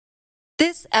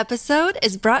This episode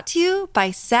is brought to you by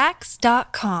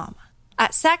Sax.com.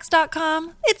 At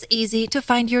Sax.com, it's easy to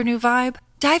find your new vibe.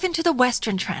 Dive into the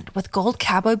Western trend with gold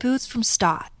cowboy boots from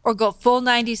Stott, or go full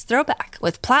 90s throwback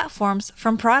with platforms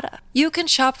from Prada. You can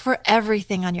shop for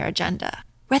everything on your agenda,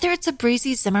 whether it's a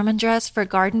breezy Zimmermann dress for a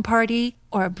garden party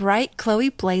or a bright Chloe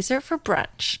blazer for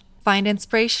brunch. Find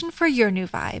inspiration for your new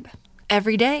vibe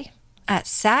every day at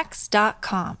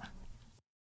Sax.com.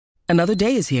 Another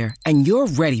day is here, and you're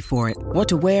ready for it. What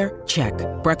to wear? Check.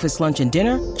 Breakfast, lunch, and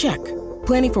dinner? Check.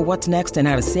 Planning for what's next and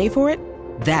how to save for it?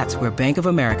 That's where Bank of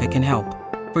America can help.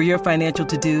 For your financial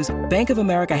to-dos, Bank of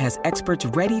America has experts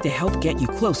ready to help get you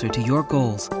closer to your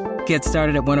goals. Get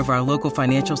started at one of our local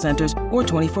financial centers or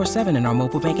 24/7 in our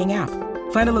mobile banking app.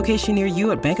 Find a location near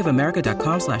you at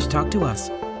bankofamerica.com/talktous.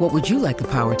 What would you like the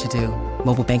power to do?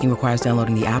 Mobile banking requires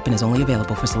downloading the app and is only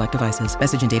available for select devices.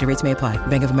 Message and data rates may apply.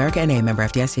 Bank of America N.A., member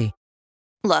FDIC.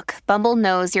 Look, Bumble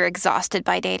knows you're exhausted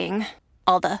by dating.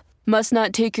 All the, must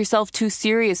not take yourself too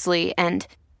seriously, and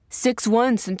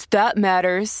 6'1" since that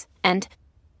matters, and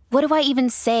what do I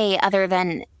even say other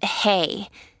than, hey?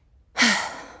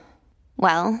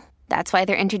 Well, that's why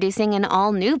they're introducing an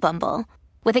all-new Bumble,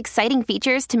 with exciting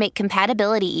features to make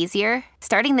compatibility easier,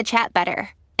 starting the chat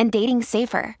better, and dating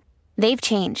safer. They've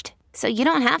changed, so you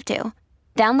don't have to.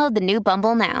 Download the new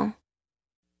Bumble now.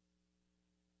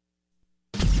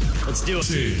 Let's do it. This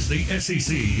is the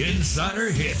SEC Insider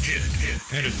Hit.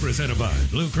 And it's presented by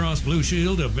Blue Cross Blue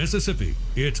Shield of Mississippi.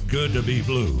 It's good to be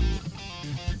blue.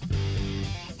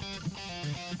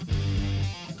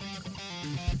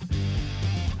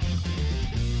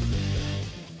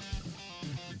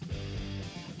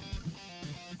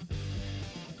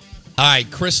 All right,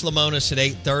 Chris Lemonis at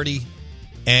 8:30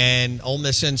 and Ole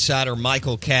Miss Insider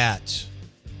Michael Katz.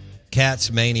 Katz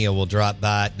Mania will drop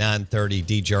by at 9:30,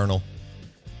 D-Journal.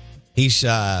 He's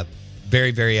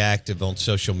very, very active on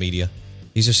social media.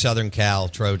 He's a Southern Cal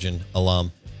Trojan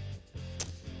alum.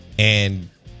 And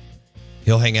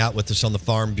he'll hang out with us on the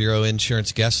Farm Bureau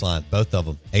Insurance guest line, both of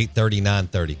them, 8:30,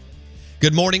 9:30.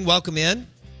 Good morning. Welcome in.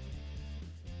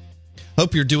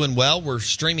 Hope you're doing well. We're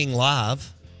streaming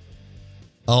live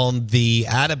on the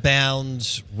Out of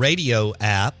Bounds radio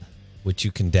app, which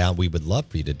you can we would love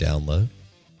for you to download.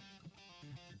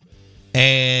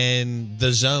 And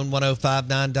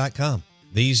thezone1059.com.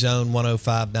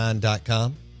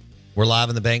 Thezone1059.com. We're live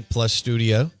in the Bank Plus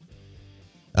studio.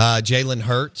 Jalen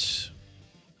Hurts,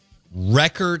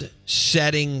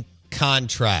 record-setting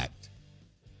contract.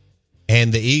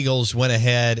 And the Eagles went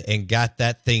ahead and got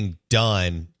that thing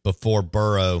done before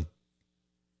Burrow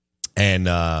and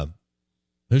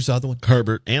who's the other one?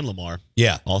 Herbert and Lamar.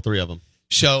 Yeah. All three of them.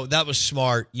 So that was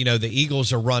smart. You know, the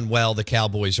Eagles are run well. The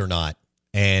Cowboys are not.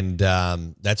 And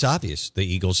that's obvious. The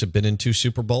Eagles have been in 2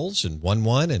 Super Bowls and won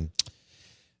one. And,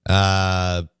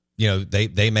 you know,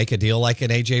 they make a deal like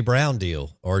an A.J. Brown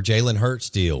deal or a Jalen Hurts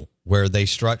deal where they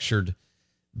structured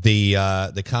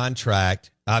the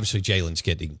contract. Obviously, Jalen's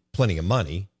getting plenty of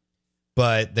money,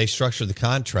 but they structured the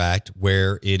contract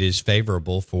where it is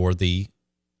favorable for the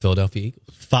Philadelphia Eagles.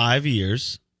 5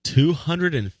 years,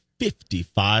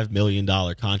 $255 million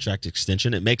contract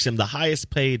extension. It makes him the highest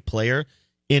paid player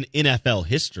in NFL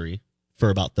history for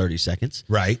about 30 seconds.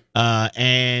 Right.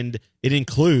 And it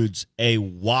includes a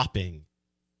whopping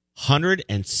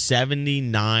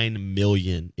 $179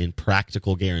 million in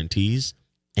practical guarantees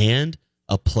and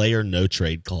a player no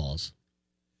trade clause.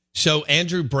 So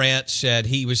Andrew Brandt said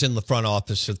he was in the front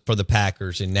office for the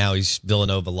Packers, and now he's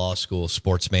Villanova Law School,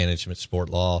 sports management, sport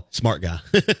law. Smart guy.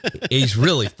 He's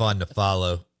really fun to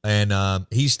follow, and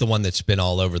he's the one that's been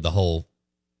all over the whole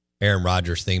Aaron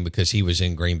Rodgers thing because he was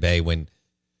in Green Bay when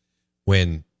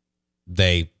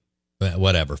they,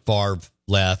 Favre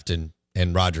left and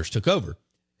Rodgers took over.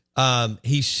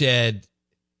 He said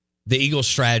the Eagles'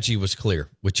 strategy was clear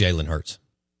with Jalen Hurts.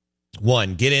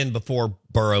 1, get in before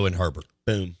Burrow and Herbert.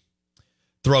 Boom.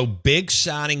 Throw big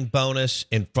signing bonus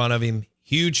in front of him,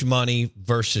 huge money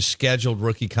versus scheduled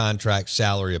rookie contract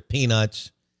salary of peanuts.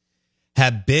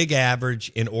 Have big average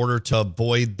in order to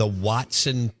avoid the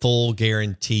Watson full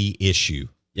guarantee issue.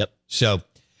 Yep. So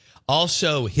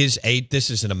also his this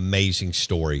is an amazing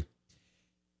story.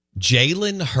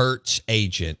 Jalen Hurts'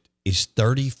 agent is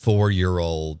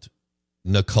 34-year-old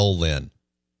Nicole Lynn.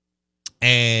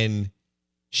 And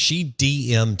she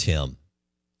DM'd him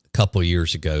a couple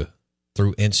years ago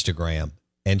through Instagram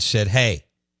and said, hey,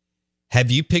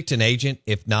 have you picked an agent?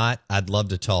 If not, I'd love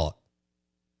to talk.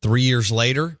 3 years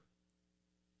later,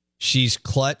 she's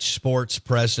Clutch Sports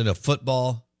president of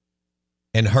football,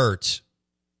 and Hurts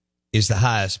is the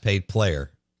highest paid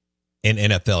player in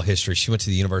NFL history. She went to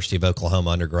the University of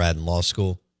Oklahoma undergrad and law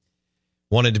school.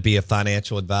 wanted to be a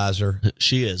financial advisor.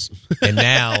 She is. And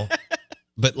now,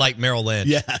 but like Merrill Lynch.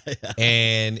 Yeah.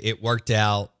 And it worked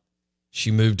out.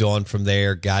 She moved on from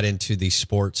there, got into the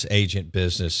sports agent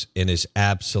business, and is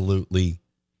absolutely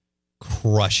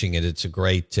crushing it. It's a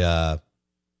great, it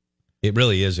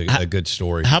really is a good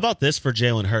story. How about this for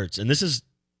Jalen Hurts? And this is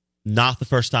not the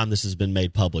first time this has been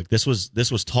made public. This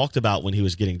was talked about when he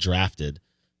was getting drafted.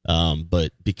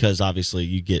 But because obviously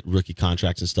you get rookie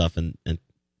contracts and stuff and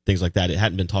things like that, it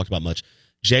hadn't been talked about much.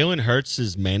 Jalen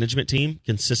Hurts' management team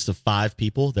consists of 5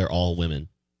 people. They're all women.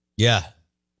 Yeah.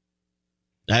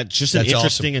 That's just That's an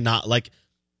interesting awesome. and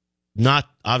not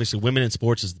obviously women in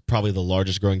sports is probably the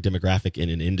largest growing demographic in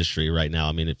an industry right now.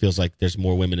 I mean, it feels like there's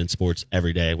more women in sports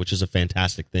every day, which is a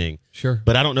fantastic thing. Sure.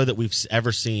 But I don't know that we've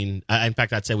ever seen, in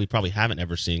fact, I'd say we probably haven't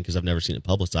ever seen, because I've never seen it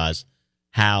publicized,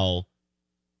 how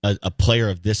a player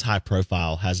of this high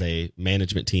profile has a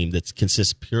management team that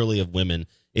consists purely of women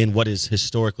in what is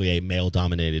historically a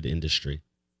male-dominated industry.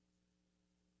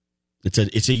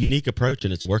 It's a unique approach,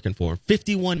 and it's working for him.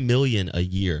 $51 million a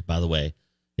year, by the way.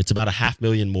 It's about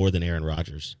 $500,000 more than Aaron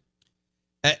Rodgers.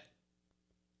 It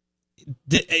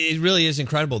really is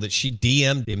incredible that she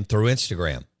DM'd him through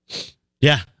Instagram.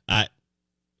 Yeah, I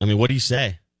mean, what do you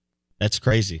say? That's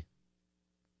crazy.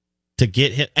 To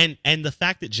get him, and the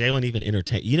fact that Jalen even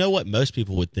entertained, you know what most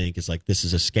people would think is like, this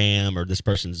is a scam, or this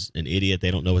person's an idiot,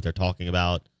 they don't know what they're talking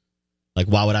about. Like,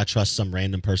 why would I trust some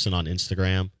random person on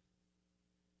Instagram?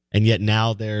 And yet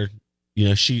now they're,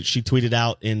 she tweeted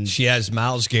out in... She has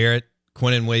Myles Garrett,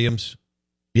 Quinnen Williams.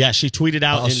 Yeah, she tweeted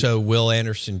out also Will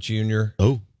Anderson Jr.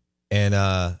 Oh. And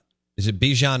is it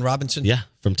Bijan Robinson? Yeah,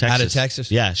 from Texas. Out of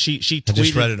Texas? Yeah, she tweeted... I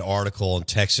just read an article on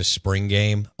Texas spring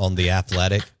game on The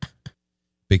Athletic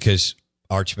because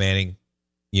Arch Manning,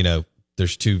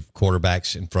 there's 2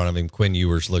 quarterbacks in front of him. Quinn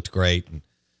Ewers looked great. And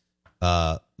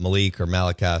Malik or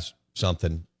Malachi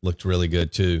something looked really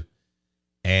good too.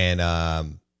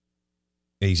 And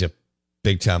he's a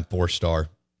big-time 4-star.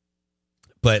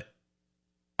 But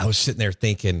I was sitting there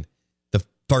thinking the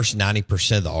first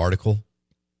 90% of the article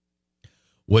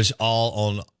was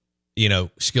all on,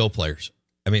 skill players.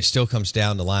 I mean, it still comes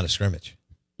down to line of scrimmage.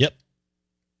 Yep.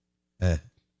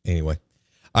 Anyway.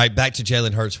 All right, back to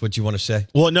Jalen Hurts. What do you want to say?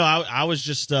 Well, no, I was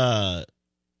just going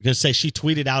to say she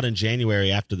tweeted out in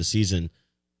January after the season,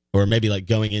 or maybe like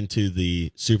going into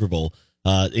the Super Bowl,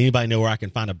 anybody know where I can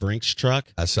find a Brinks truck?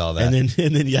 I saw that. And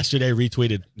then yesterday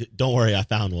retweeted, don't worry, I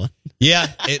found one. Yeah,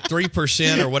 at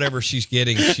 3% or whatever she's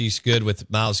getting, she's good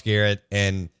with Myles Garrett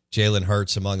and Jalen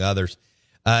Hurts, among others.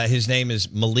 His name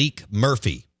is Malik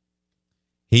Murphy.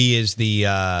 He is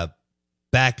the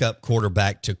backup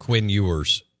quarterback to Quinn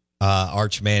Ewers.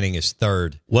 Arch Manning is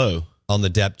 3rd. Whoa. On the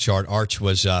depth chart. Arch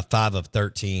was 5 of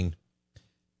 13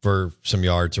 for some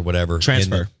yards or whatever.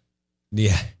 Transfer.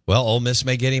 Yeah. Well, Ole Miss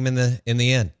may get him in the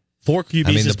end. 4 QBs.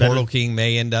 I mean, the portal king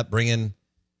may end up bringing,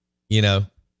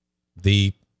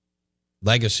 the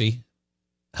legacy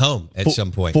home at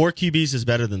some point. 4 QBs is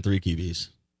better than 3 QBs.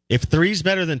 If 3's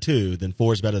better than 2, then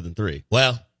 4 is better than 3.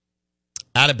 Well,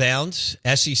 Out of Bounds,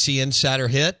 SEC Insider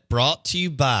Hit, brought to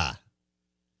you by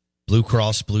Blue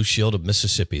Cross Blue Shield of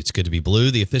Mississippi. It's good to be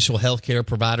blue, the official healthcare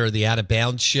provider of the Out of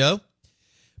Bounds show.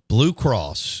 Blue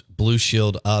Cross Blue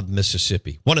Shield of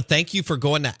Mississippi. Want to thank you for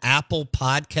going to Apple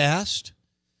Podcast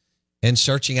and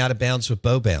searching Out of Bounds with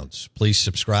Bo Bounds. Please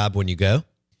subscribe when you go.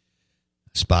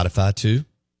 Spotify too.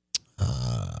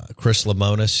 Chris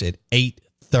Lemonis at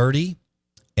 8:30,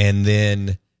 and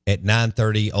then at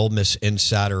 9:30, Ole Miss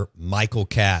Insider Michael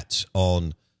Katz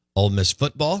on Ole Miss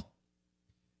football.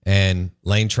 And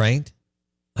Lane Train.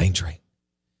 And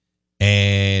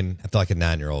I feel like a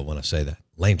 9-year-old when I say that.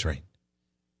 Lane Train.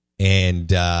 And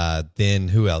then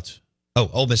who else? Oh,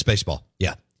 Ole Miss baseball.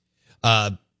 Yeah.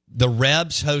 The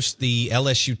Rebs host the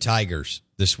LSU Tigers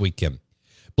this weekend.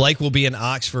 Blake will be in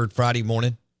Oxford Friday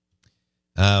morning.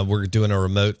 We're doing a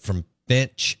remote from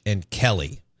Finch and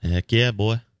Kelly. Heck yeah,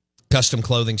 boy. Custom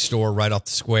clothing store right off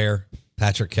the square.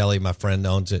 Patrick Kelly, my friend,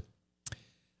 owns it.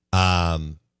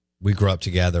 We grew up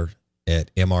together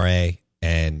at MRA,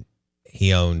 and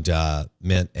he owned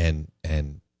Mint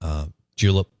and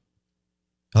Julep.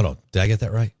 Hold on. Did I get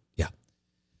that right? Yeah.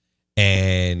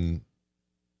 And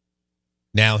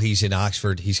now he's in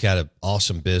Oxford. He's got an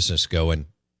awesome business going.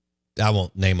 I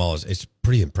won't name all his. It's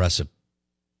pretty impressive,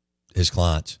 his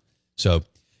clients. So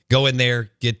go in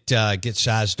there, get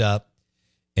sized up,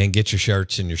 and get your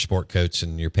shirts and your sport coats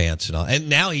and your pants and all. And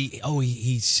now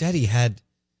he said he had.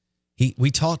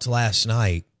 We talked last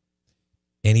night,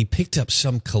 and he picked up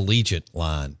some collegiate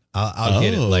line. I'll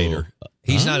get it later.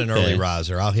 He's not an early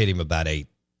riser. I'll hit him about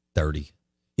 8:30.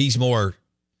 He's more,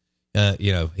 I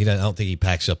don't think he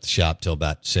packs up the shop till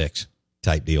about 6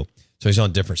 type deal. So he's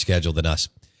on a different schedule than us.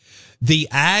 The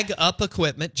Ag Up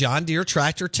Equipment John Deere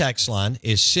tractor text line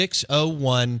is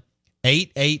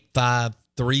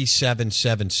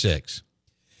 601-885-3776.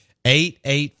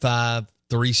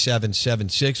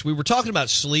 885-3776. We were talking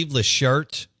about sleeveless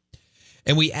shirts,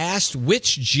 and we asked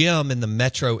which gym in the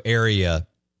metro area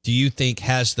do you think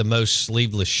has the most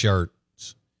sleeveless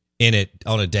shirts in it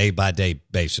on a day-by-day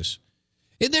basis?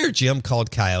 Isn't there a gym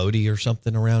called Coyote or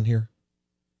something around here?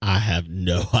 I have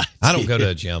no idea. I don't go to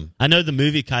a gym. I know the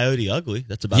movie Coyote Ugly.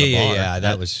 That's about a bar. Yeah.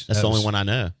 That's the only one I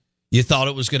know. You thought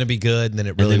it was going to be good, and then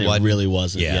it really wasn't. It really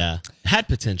wasn't. Yeah. Had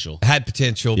potential.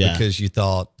 Because you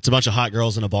thought it's a bunch of hot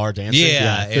girls in a bar dancing.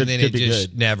 And then it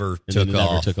just never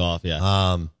took off.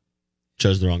 Yeah.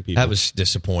 Chose the wrong people. That was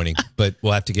disappointing, but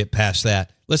we'll have to get past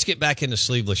that. Let's get back into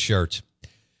sleeveless shirts.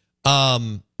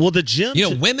 Well, the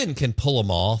gym, women can pull them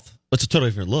off. It's a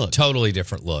totally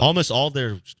different look. Almost all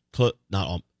their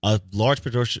a large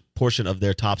portion of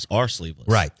their tops are sleeveless.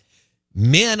 Right.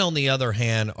 Men, on the other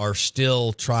hand, are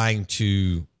still trying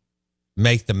to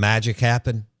make the magic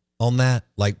happen on that,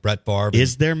 like Brett Favre.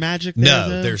 Is there magic there?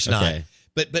 No, there's not.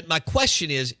 But my question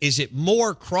is it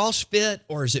more CrossFit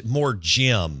or is it more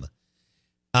gym?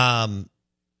 Can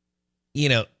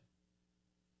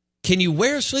you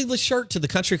wear a sleeveless shirt to the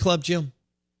country club gym?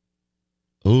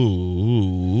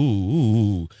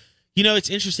 Ooh. It's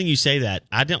interesting you say that.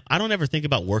 I don't ever think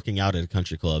about working out at a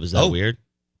country club. Is that weird?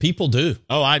 People do.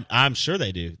 Oh, I'm sure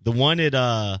they do. The one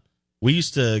at we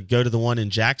used to go to the one in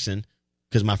Jackson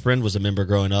because my friend was a member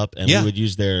growing up, and we would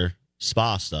use their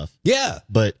spa stuff. Yeah.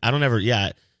 But I don't ever.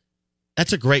 Yeah,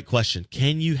 that's a great question.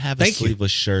 Can you have a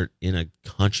sleeveless shirt in a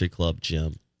country club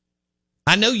gym?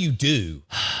 I know you do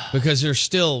because there's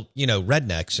still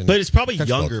rednecks, but it's probably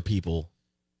younger people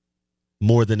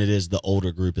more than it is the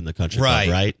older group in the country club,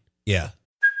 right? Yeah.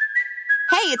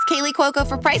 Hey, it's Kaylee Cuoco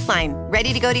for Priceline.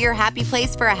 Ready to go to your happy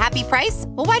place for a happy price?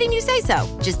 Well, why didn't you say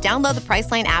so? Just download the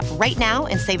Priceline app right now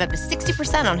and save up to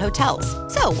 60% on hotels.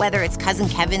 So whether it's Cousin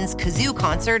Kevin's Kazoo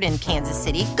Concert in Kansas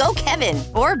City, go Kevin,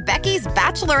 or Becky's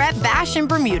Bachelorette Bash in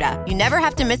Bermuda, you never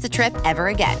have to miss a trip ever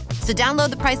again. So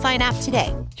download the Priceline app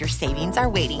today. Your savings are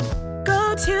waiting.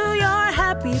 Go to your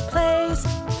happy place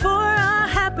for a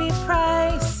happy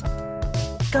price.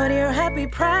 Go to your happy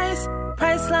price,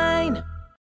 Priceline.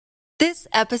 This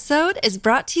episode is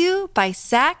brought to you by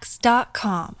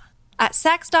Sax.com. At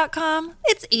Sax.com,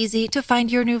 it's easy to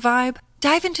find your new vibe.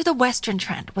 Dive into the Western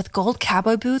trend with gold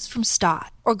cowboy boots from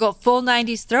Stott, or go full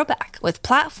 90s throwback with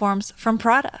platforms from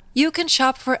Prada. You can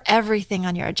shop for everything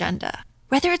on your agenda,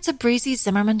 whether it's a breezy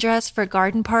Zimmermann dress for a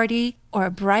garden party or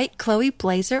a bright Chloe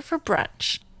blazer for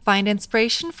brunch. Find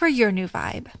inspiration for your new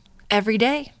vibe every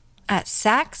day at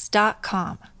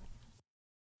Sax.com.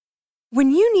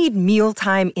 When you need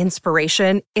mealtime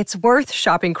inspiration, it's worth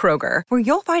shopping Kroger, where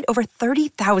you'll find over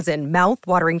 30,000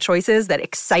 mouth-watering choices that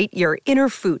excite your inner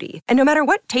foodie. And no matter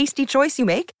what tasty choice you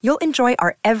make, you'll enjoy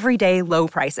our everyday low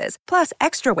prices, plus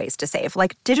extra ways to save,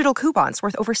 like digital coupons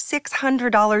worth over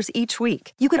 $600 each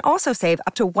week. You can also save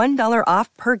up to $1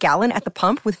 off per gallon at the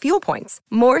pump with fuel points.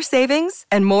 More savings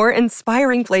and more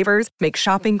inspiring flavors make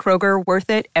shopping Kroger worth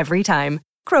it every time.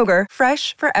 Kroger,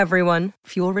 fresh for everyone.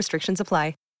 Fuel restrictions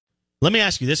apply. Let me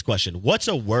ask you this question. What's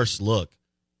a worse look?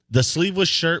 The sleeveless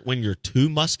shirt when you're too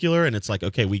muscular and it's like,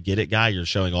 okay, we get it, guy, you're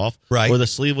showing off. Right. Or the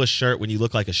sleeveless shirt when you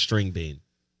look like a string bean?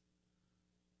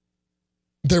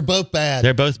 They're both bad.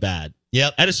 They're both bad.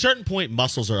 Yep. At a certain point,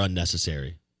 muscles are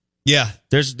unnecessary. Yeah.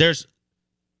 There's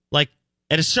like,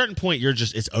 at a certain point,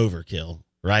 it's overkill,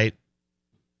 right?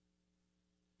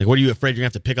 Like, what are you afraid you're going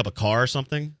to have to pick up a car or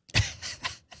something?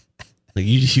 Like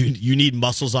you need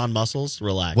muscles on muscles?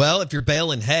 Relax. Well, if you're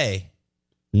baling hay.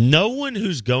 No one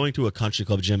who's going to a country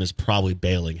club gym is probably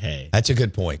baling hay. That's a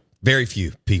good point. Very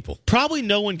few people. Probably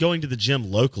no one going to the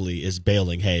gym locally is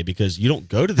baling hay because you don't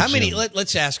go to the gym.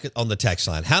 Let's ask it on the text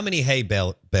line. How many hay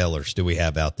balers do we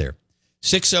have out there?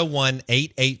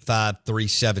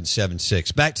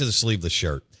 601-885-3776. Back to the sleeveless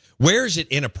shirt. Where is it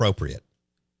inappropriate?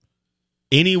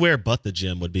 Anywhere but the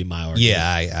gym would be my argument. Yeah,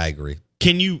 I agree.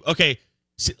 Can you, okay,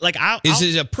 like is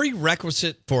it a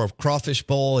prerequisite for a crawfish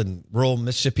bowl in rural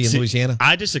Mississippi and Louisiana?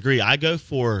 I disagree. I go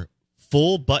for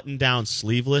full button-down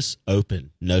sleeveless, open,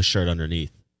 no shirt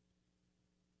underneath.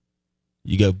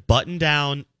 You go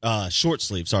button-down, short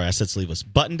sleeve. Sorry, I said sleeveless.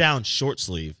 Button-down, short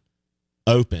sleeve,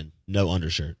 open, no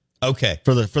undershirt. Okay.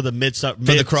 For the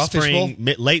the crawfish bowl?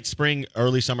 Late spring,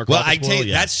 early summer well, crawfish bowl. Well, I tell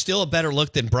you, that's still a better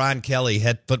look than Brian Kelly,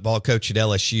 head football coach at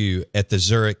LSU, at the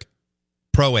Zurich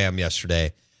Pro-Am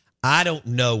yesterday. I don't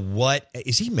know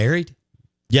is he married?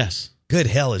 Yes. good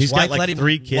hell, his He's wife got like let him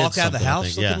 3 kids, walk out of the something, I house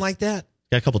think. looking Yeah. like that?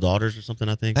 Got a couple daughters or something,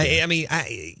 I think. I mean,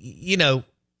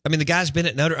 the guy's been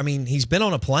at Notre. I mean, he's been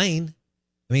on a plane.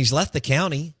 I mean, he's left the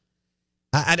county.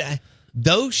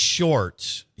 Those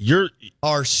shorts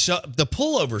are so. The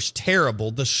pullover's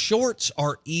terrible. The shorts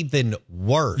are even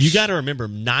worse. You got to remember,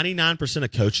 99%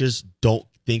 of coaches don't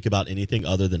think about anything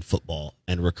other than football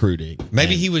and recruiting.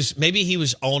 Maybe he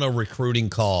was on a recruiting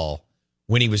call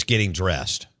when he was getting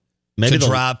dressed. Maybe to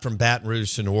drive from Baton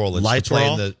Rouge to New Orleans to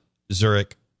play in the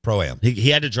Zurich Pro-Am. He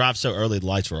had to drive so early the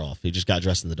lights were off. He just got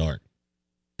dressed in the dark.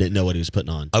 Didn't know what he was putting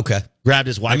on. Okay. Grabbed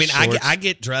his wife's shorts. I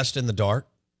get dressed in the dark.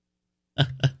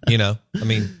 No,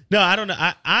 I don't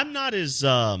know. I'm not as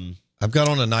I've got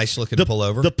on a nice looking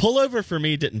pullover. The pullover for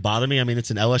me didn't bother me. I mean, it's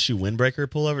an LSU windbreaker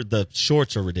pullover. The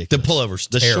shorts are ridiculous. The pullover's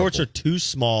The terrible. shorts are too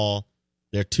small.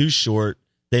 They're too short.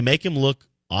 They make him look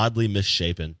oddly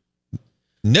misshapen.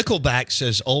 Nickelback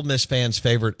says Ole Miss fans'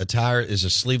 favorite attire is a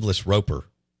sleeveless roper.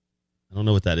 I don't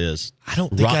know what that is. I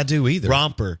don't think I do either.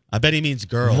 Romper. I bet he means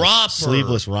girls. Romper.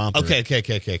 Sleeveless romper. Okay.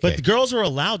 But the girls are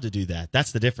allowed to do that.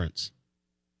 That's the difference.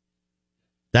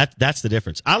 That's the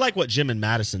difference. I like what Jim and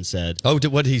Madison said. Oh,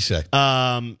 what did he say?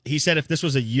 He said if this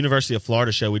was a University of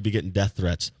Florida show, we'd be getting death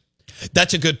threats.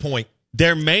 That's a good point.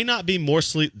 There may not be more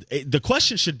The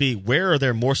question should be, where are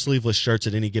there more sleeveless shirts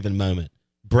at any given moment?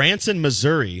 Branson,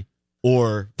 Missouri,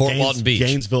 or Fort Walton Beach,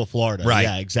 Gainesville, Florida. Right.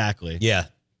 Yeah, exactly. Yeah.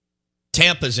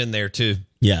 Tampa's in there too.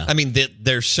 Yeah. I mean,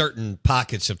 there's certain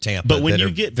pockets of Tampa But when that you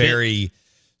are get very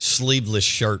sleeveless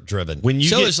shirt driven.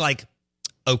 Is like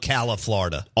Ocala,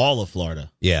 Florida. All of Florida.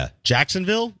 Yeah.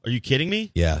 Jacksonville? Are you kidding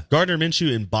me? Yeah. Gardner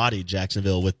Minshew embodied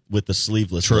Jacksonville with the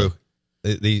sleeveless. True.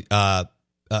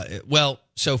 look.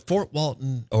 So Fort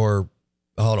Walton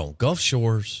Gulf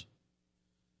Shores,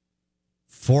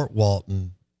 Fort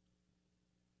Walton,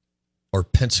 or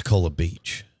Pensacola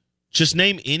Beach. Just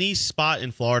name any spot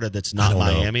in Florida that's not I don't know.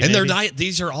 Miami. And maybe? they're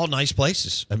these are all nice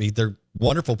places. I mean, they're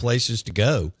wonderful places to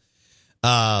go.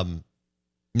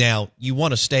 Now you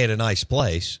want to stay at a nice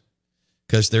place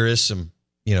because there is some,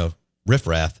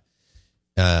 riffraff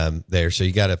there. So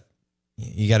you got to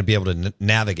be able to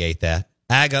navigate that.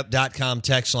 AgUp.com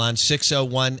text line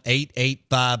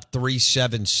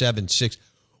 601-885-3776.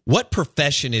 What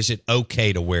profession is it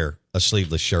okay to wear a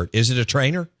sleeveless shirt? Is it a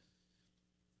trainer?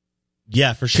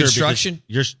 Yeah, for sure. Construction?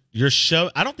 Your show.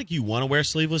 I don't think you want to wear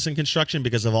sleeveless in construction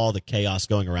because of all the chaos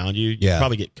going around you. Yeah. You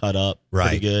probably get cut up Right.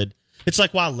 pretty good. It's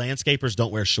like why landscapers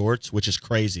don't wear shorts, which is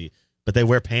crazy, but they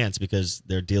wear pants because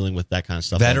they're dealing with that kind of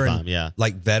stuff all the time. Yeah,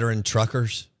 like veteran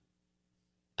truckers.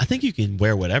 I think you can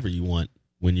wear whatever you want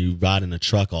when you ride in a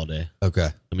truck all day. Okay.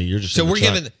 I mean, you're just So in a we're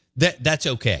truck. giving that's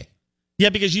okay. Yeah,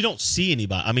 because you don't see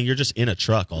anybody. I mean, you're just in a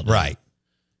truck all day. Right.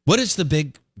 What is the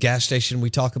big gas station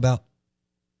we talk about?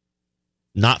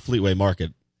 Not Fleetway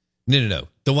Market. No.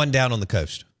 The one down on the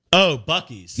coast. Oh,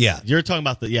 Buc-ee's. Yeah. You're talking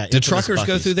about the Do infamous truckers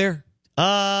go Buc-ee's. through there?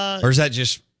 Or is that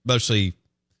just mostly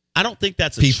I don't think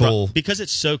that's people because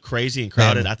it's so crazy and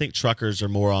crowded. And I think truckers are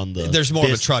more on the. There's more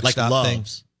of a truck like stop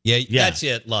Love's. thing. Yeah, that's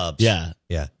it. Loves. Yeah.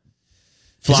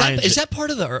 Is that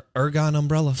part of the Ergon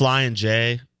umbrella? Flying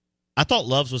J? I thought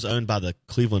Love's was owned by the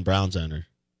Cleveland Browns owner.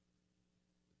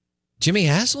 Jimmy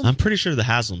Haslam? I'm pretty sure the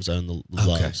Haslams own the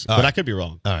Love's, but I could be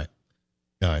wrong. All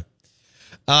right.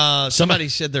 Somebody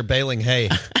said they're baling hay.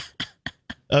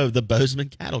 Oh, the Bozeman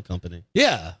Cattle Company.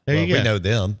 Yeah. There you go. We know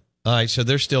them. All right, so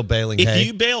they're still baling hay. If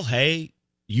you bale hay,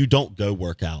 you don't go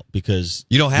work out because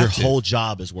You don't have your to. whole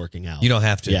job is working out. You don't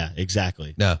have to. Yeah,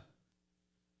 exactly. No.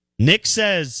 Nick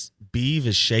says Beeve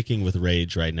is shaking with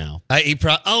rage right now.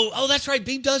 That's right.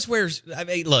 Beeve does wear. I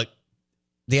mean, look,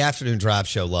 the afternoon drive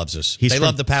show loves us. He's they from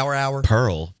love the Power Hour.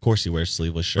 Pearl, of course, he wears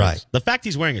sleeveless shirts. Right. The fact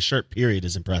he's wearing a shirt, period,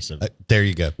 is impressive. There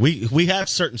you go. We have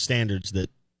certain standards that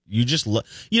you just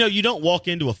you don't walk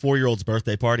into a 4-year-old's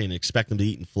birthday party and expect them to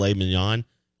eat filet mignon.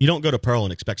 You don't go to Pearl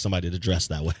and expect somebody to dress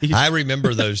that way. I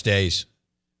remember those days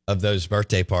of those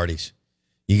birthday parties.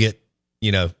 You get,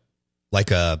 like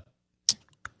you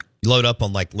load up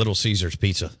on like Little Caesars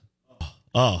pizza.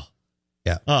 Oh,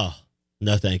 yeah. Oh,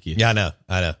 no, thank you. Yeah, I know.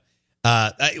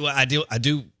 I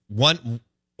do one.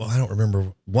 Well, I don't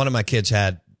remember. One of my kids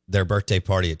had their birthday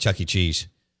party at Chuck E. Cheese.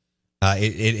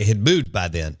 It had moved by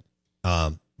then.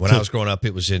 When I was growing up,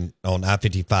 it was on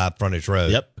I-55 Frontage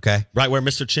Road. Yep. Okay. Right where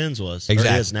Mr. Chin's was.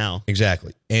 Exactly. Or is now.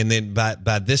 Exactly. And then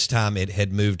by this time, it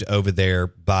had moved over there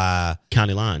by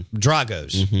County Line.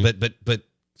 Drago's, but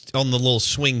on the little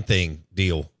swing thing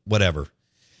deal, whatever.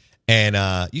 And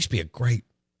used to be a great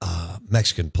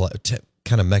Mexican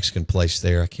kind of Mexican place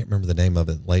there. I can't remember the name of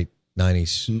it. Late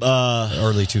 90s,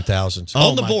 early 2000s.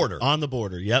 On the border. On the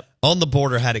border. Yep. On the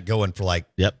border had it going for like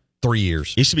 3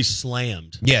 years. It used to be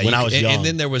Slammed. Yeah, when I was young. And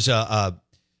then there was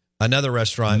another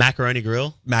restaurant, Macaroni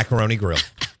Grill.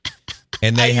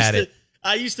 And they had it.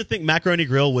 I used to think Macaroni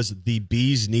Grill was the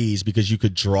bee's knees because you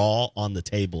could draw on the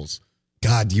tables.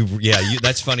 God,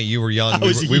 that's funny. You were young.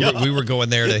 We were going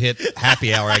there to hit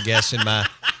happy hour, I guess, in my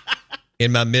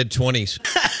mid-20s.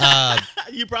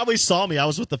 You probably saw me. I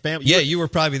was with the family. You were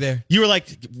probably there. You were like,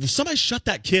 somebody shut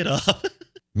that kid up.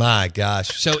 My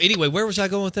gosh. So anyway, where was I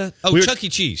going with that? Oh, Chuck E.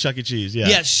 Cheese. Chuck E. Cheese, yeah.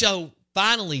 Yeah, so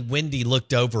finally Wendy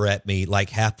looked over at me like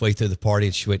halfway through the party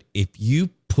and she went, if you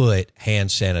put hand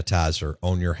sanitizer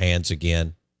on your hands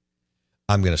again,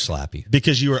 I'm going to slap you.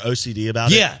 Because you were OCD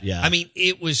about it? Yeah. I mean,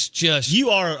 it was just... You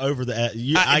are over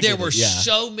the... there were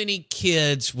so many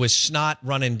kids with snot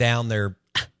running down their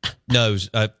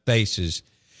faces.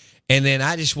 And then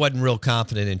I just wasn't real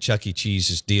confident in Chuck E.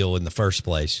 Cheese's deal in the first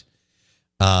place.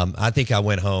 I think I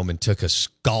went home and took a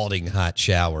scalding hot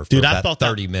shower for about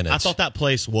 30 minutes. I thought that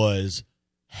place was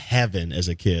heaven as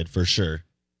a kid, for sure.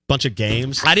 Bunch of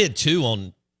games. I did too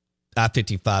on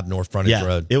I-55 North Frontage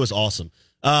Road. It was awesome.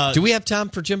 Do we have time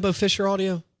for Jimbo Fisher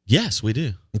audio? Yes, we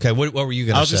do. Okay, what were you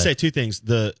going to say? I was going to say two things.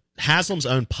 The Haslam's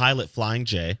own Pilot Flying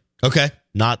J. Okay.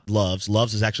 Not Love's.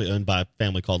 Love's is actually owned by a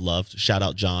family called Love. Shout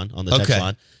out John on the text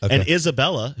line. Okay. And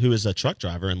Isabella, who is a truck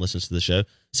driver and listens to the show,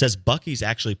 says Buc-ee's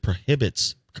actually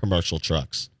prohibits commercial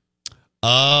trucks.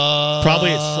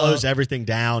 Probably it slows everything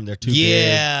down. They're too big.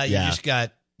 Yeah, you just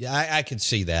got... I can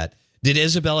see that. Did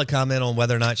Isabella comment on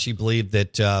whether or not she believed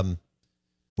that...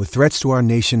 With threats to our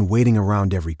nation waiting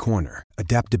around every corner,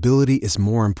 adaptability is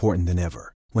more important than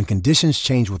ever. When conditions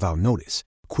change without notice,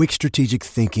 quick strategic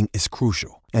thinking is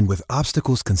crucial. And with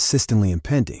obstacles consistently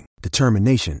impending,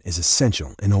 determination is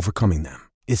essential in overcoming them.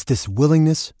 It's this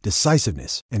willingness,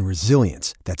 decisiveness, and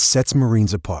resilience that sets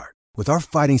Marines apart. With our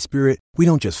fighting spirit, we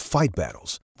don't just fight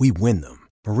battles, we win them.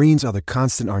 Marines are the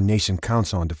constant our nation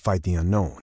counts on to fight the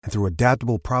unknown. And through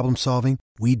adaptable problem solving,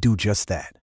 we do just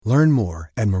that. Learn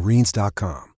more at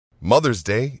Marines.com. Mother's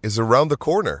Day is around the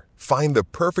corner. Find the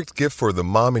perfect gift for the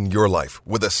mom in your life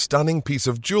with a stunning piece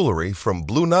of jewelry from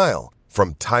Blue Nile.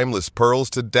 From timeless pearls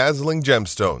to dazzling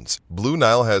gemstones, Blue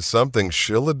Nile has something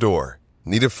she'll adore.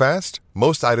 Need it fast?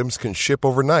 Most items can ship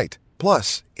overnight.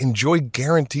 Plus, enjoy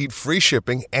guaranteed free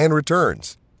shipping and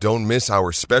returns. Don't miss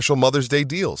our special Mother's Day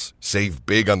deals. Save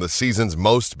big on the season's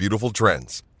most beautiful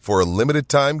trends. For a limited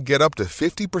time, get up to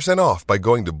 50% off by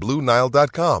going to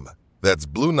BlueNile.com. That's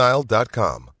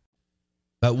BlueNile.com.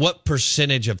 What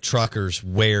percentage of truckers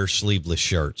wear sleeveless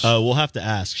shirts? We'll have to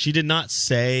ask. She did not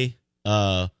say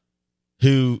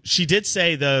who. She did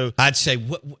say, though. I'd say,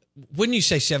 wouldn't you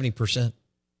say 70%?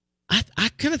 I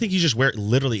kind of think you just wear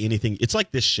literally anything. It's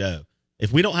like this show.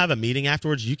 If we don't have a meeting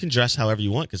afterwards, you can dress however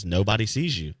you want because nobody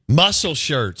sees you. Muscle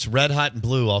shirts, red, hot, and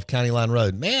blue off County Line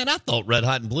Road. Man, I thought red,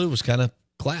 hot, and blue was kind of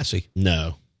classy.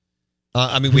 No.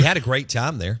 I mean, we had a great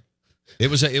time there. It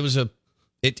was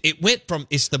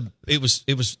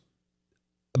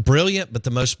brilliant, but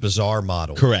the most bizarre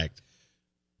model. Correct.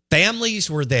 Families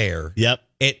were there. Yep.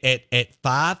 At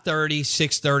 5:30,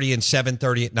 6:30, and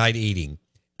 7:30 at night eating.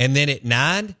 And then at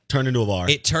 9, turned into a bar.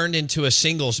 It turned into a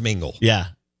singles mingle. Yeah.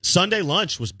 Sunday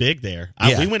lunch was big there.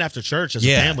 We went after church as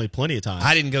a family plenty of times.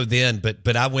 I didn't go then,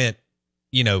 but I went,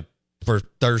 for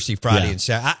Thursday, Friday, and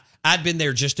Saturday. I'd been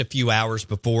there just a few hours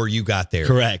before you got there.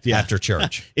 Correct, yeah. After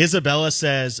church. Isabella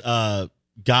says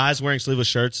guys wearing sleeveless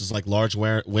shirts is like large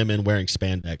women wearing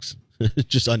spandex.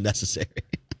 Just unnecessary.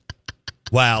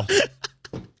 Wow.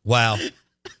 Man,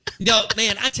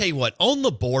 I tell you what, on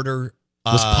the border...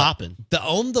 was popping. The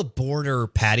on the border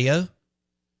patio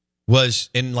was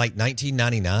in like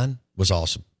 1999 was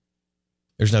awesome.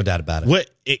 There's no doubt about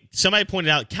it. Somebody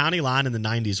pointed out County Line in the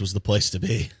 90s was the place to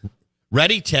be.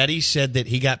 Ready Teddy said that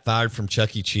he got fired from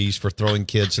Chuck E. Cheese for throwing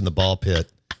kids in the ball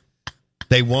pit.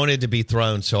 They wanted to be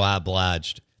thrown, so I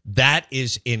obliged. That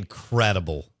is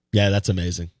incredible. Yeah, that's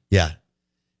amazing. Yeah.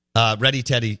 Ready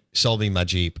Teddy sold me my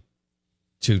Jeep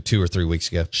two or 3 weeks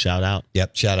ago. Shout out.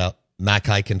 Yep, shout out. Mac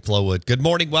Hike and Flowwood. Good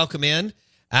morning. Welcome in.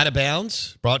 Out of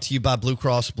Bounds, brought to you by Blue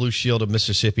Cross Blue Shield of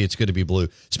Mississippi. It's good to be blue.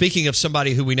 Speaking of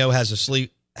somebody who we know has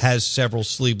several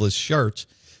sleeveless shirts,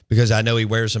 because I know he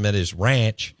wears them at his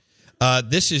ranch.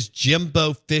 This is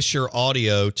Jimbo Fisher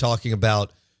audio talking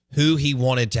about who he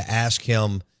wanted to ask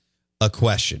him a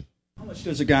question. How much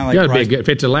does a guy like Bryce... If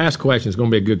it's the last question, it's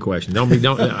going to be a good question.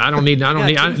 I don't need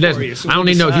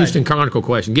no Houston Chronicle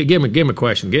question. Give me a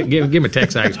question. Give me a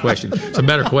Texags question. It's a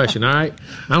better question. All right.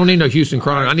 I don't need no Houston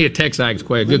Chronicle. I need a Texags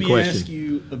question. Good question. Let me ask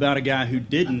you about a guy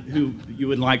who you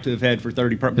would like to have had for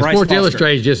 30. Sports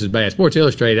Illustrated is just as bad. Sports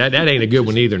Illustrated that ain't a good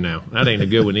one either. Now that ain't a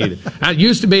good one either. That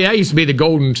used to be the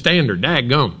golden standard.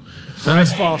 Daggum.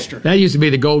 Bryce Foster. That used to be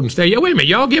the Golden State. Wait a minute,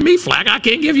 y'all give me flack. I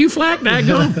can't give you flack.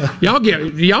 Daggone.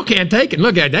 Y'all can't take it.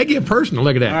 Look at that. They get personal.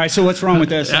 Look at that. All right, so what's wrong with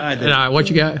that side? What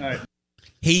you got? Right.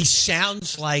 He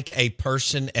sounds like a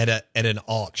person at an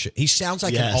auction. He sounds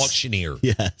like an auctioneer.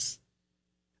 Yes.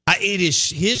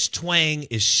 His twang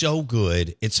is so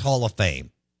good. It's Hall of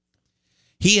Fame.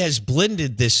 He has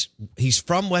blended this. He's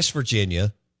from West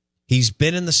Virginia. He's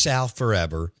been in the South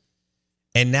forever.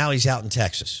 And now he's out in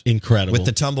Texas. Incredible. With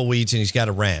the tumbleweeds, and he's got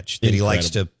a ranch that he likes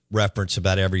to reference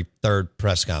about every third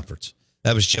press conference.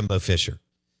 That was Jimbo Fisher.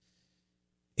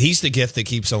 He's the gift that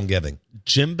keeps on giving.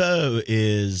 Jimbo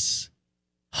is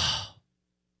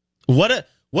what a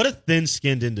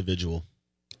thin-skinned individual.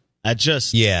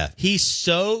 He's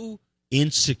so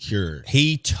insecure.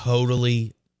 He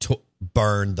totally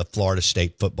burned the Florida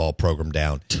State football program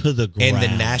down to the ground. And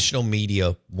the national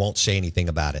media won't say anything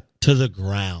about it. To the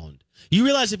ground. You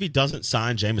realize if he doesn't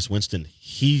sign Jameis Winston,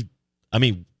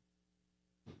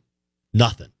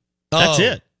 nothing. That's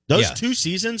it. Those 2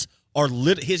 seasons are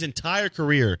his entire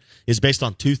career is based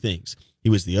on 2 things. He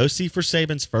was the OC for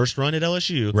Saban's first run at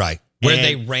LSU. Right. Where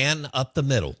they ran up the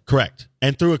middle. Correct.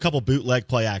 And threw a couple bootleg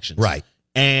play actions. Right.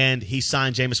 And he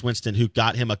signed Jameis Winston, who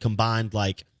got him a combined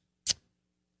 30-1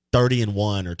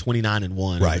 or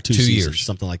 29-1 right. over 2 seasons, years,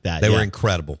 something like that. They were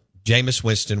incredible. Jameis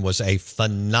Winston was a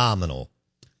phenomenal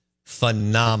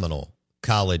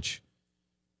college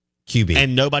QB.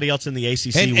 And nobody else in the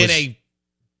ACC and a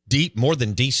more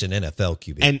than decent NFL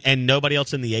QB. And nobody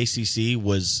else in the ACC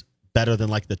was better than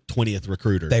the 20th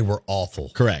recruiter. They were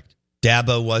awful. Correct.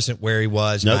 Dabo wasn't where he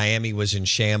was. Nope. Miami was in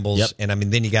shambles. Yep. And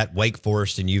then you got Wake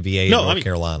Forest and UVA and North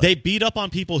Carolina. They beat up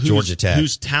on people Georgia Tech.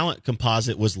 whose talent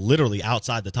composite was literally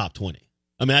outside the top 20.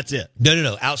 That's it.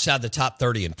 No. Outside the top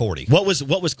 30 and 40. What was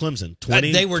Clemson?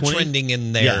 20? They were 20? trending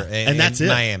in there. Yeah. And that's it.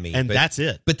 Miami. That's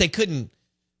it. But they couldn't.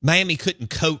 Miami couldn't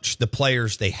coach the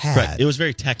players they had. Correct. It was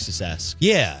very Texas-esque.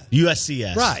 Yeah.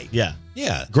 USC-esque. Right. Yeah.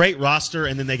 Yeah. Great roster,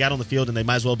 and then they got on the field, and they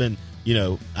might as well have been,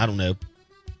 I don't know,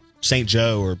 St.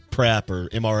 Joe or Prep or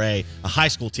MRA, a high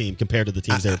school team compared to the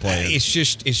teams they were playing.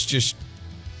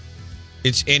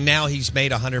 And now he's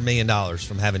made $100 million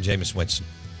from having Jameis Winston.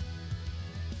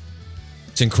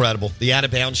 It's incredible. The Out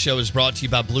of Bounds Show is brought to you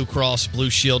by Blue Cross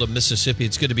Blue Shield of Mississippi.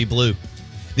 It's good to be blue.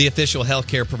 The official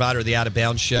healthcare provider of the Out of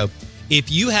Bounds Show. If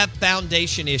you have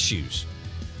foundation issues,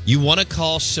 you want to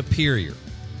call Superior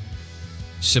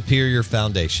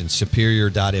Foundation,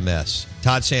 superior.ms.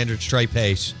 Todd Sanders, Trey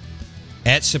Pace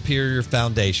at Superior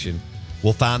Foundation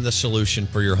will find the solution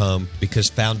for your home because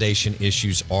foundation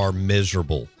issues are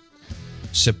miserable.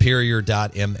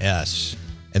 Superior.ms.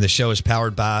 And the show is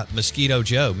powered by Mosquito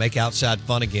Joe. Make outside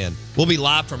fun again. We'll be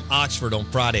live from Oxford on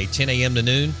Friday, 10 a.m. to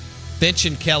noon. Finch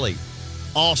and Kelly.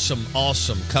 Awesome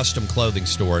custom clothing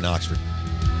store in Oxford.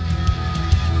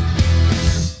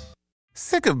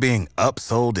 Sick of being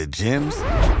upsold at gyms?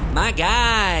 My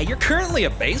guy, you're currently a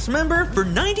base member. For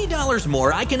 $90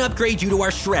 more, I can upgrade you to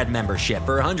our Shred membership.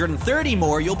 For $130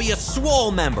 more, you'll be a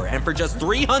Swole member. And for just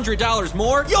 $300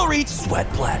 more, you'll reach Sweat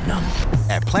Platinum.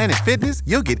 At Planet Fitness,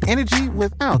 you'll get energy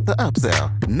without the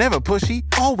upsell. Never pushy,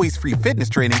 always free fitness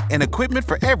training and equipment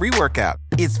for every workout.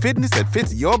 It's fitness that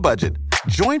fits your budget.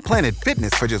 Join Planet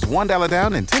Fitness for just $1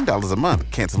 down and $10 a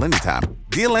month. Cancel anytime.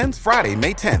 Deal ends Friday,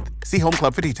 May 10th. See Home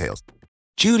Club for details.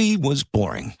 Judy was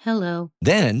boring. Hello.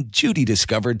 Then Judy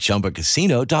discovered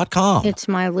ChumbaCasino.com. It's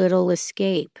my little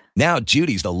escape. Now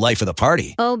Judy's the life of the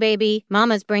party. Oh, baby,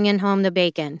 mama's bringing home the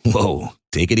bacon. Whoa,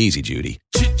 take it easy, Judy.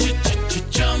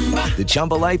 The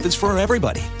Chumba life is for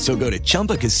everybody. So go to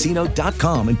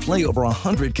ChumbaCasino.com and play over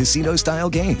 100 casino-style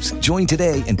games. Join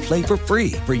today and play for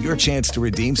free for your chance to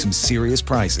redeem some serious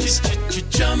prizes.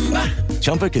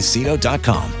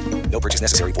 ChumbaCasino.com. No purchase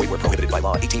necessary. Void where prohibited by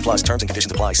law. 18 plus terms and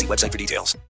conditions apply. See website for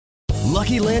details.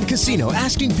 Lucky Land Casino,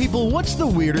 asking people, what's the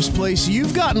weirdest place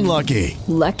you've gotten lucky?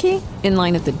 Lucky? In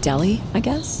line at the deli, I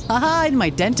guess? Aha, in my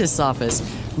dentist's office.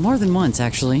 More than once,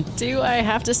 actually. Do I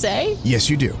have to say? Yes,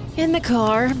 you do. In the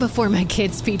car before my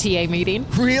kids' PTA meeting.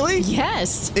 Really?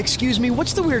 Yes. Excuse me,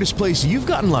 what's the weirdest place you've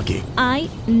gotten lucky? I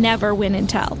never win and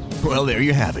tell. Well, there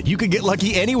you have it. You can get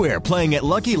lucky anywhere, playing at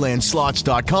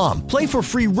LuckyLandSlots.com. Play for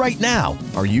free right now.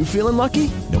 Are you feeling lucky?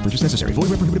 No purchase necessary. Void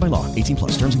where prohibited by law. 18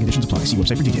 plus. Terms and conditions apply. See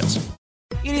website for details.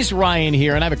 It is Ryan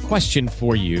here, and I have a question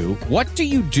for you. What do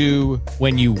you do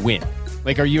when you win?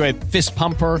 Like, are you a fist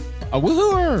pumper, a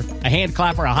woohooer, a hand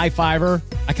clapper, a high fiver?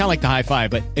 I kind of like the high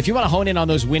five, but if you want to hone in on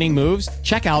those winning moves,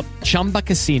 check out Chumba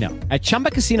Casino. At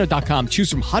ChumbaCasino.com, choose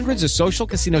from hundreds of social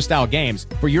casino style games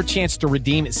for your chance to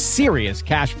redeem serious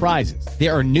cash prizes.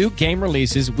 There are new game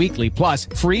releases weekly, plus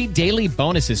free daily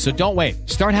bonuses. So don't wait.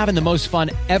 Start having the most fun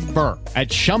ever at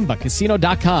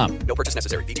ChumbaCasino.com. No purchase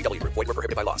necessary. VGW Group. Void where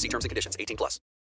prohibited by law. See terms and conditions. 18+.